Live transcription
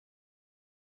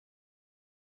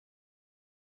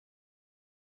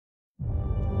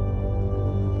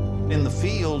In the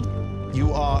field,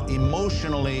 you are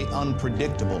emotionally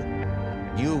unpredictable.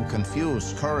 You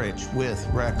confuse courage with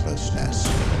recklessness.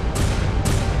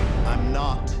 I'm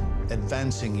not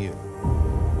advancing you.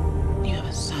 You have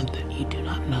a son that you do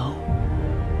not know.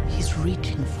 He's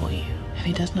reaching for you, and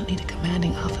he does not need a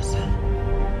commanding officer.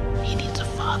 He needs a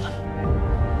father.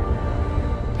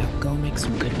 Now go make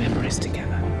some good memories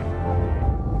together.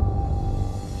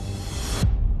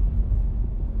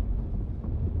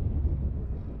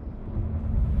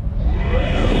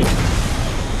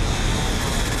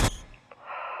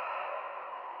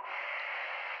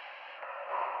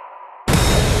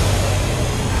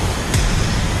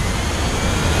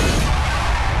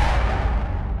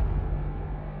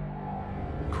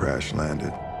 Crash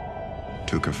landed.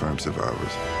 2 confirmed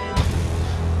survivors.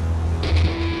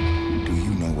 Do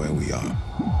you know where we are?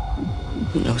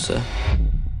 No, sir.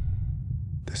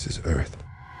 This is Earth.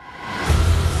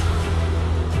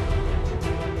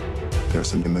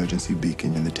 There's an emergency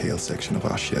beacon in the tail section of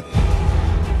our ship,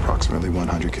 approximately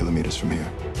 100 kilometers from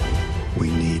here.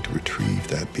 We need to retrieve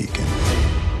that beacon.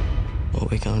 Or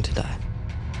we're going to die.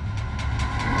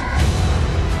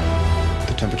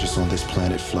 The temperatures on this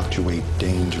planet fluctuate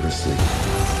dangerously.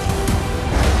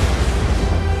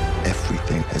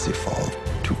 Everything has evolved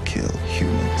to kill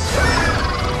humans.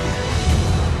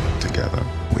 Together,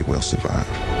 we will survive.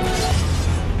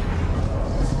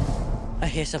 I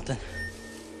hear something.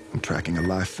 I'm tracking a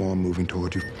life form moving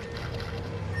toward you.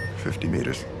 50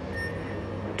 meters.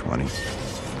 20.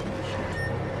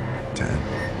 10.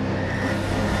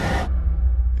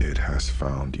 It has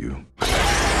found you.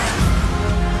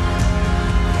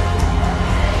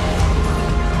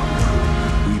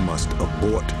 We must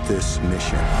abort this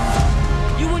mission.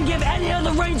 You wouldn't give any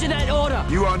other ranger that order!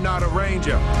 You are not a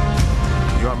ranger.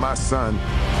 You are my son.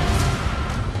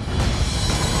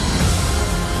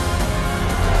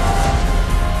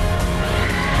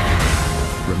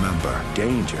 Remember,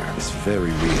 danger is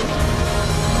very real.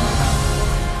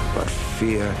 But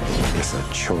fear is a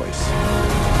choice.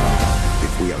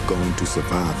 If we are going to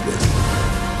survive this,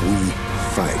 we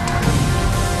fight.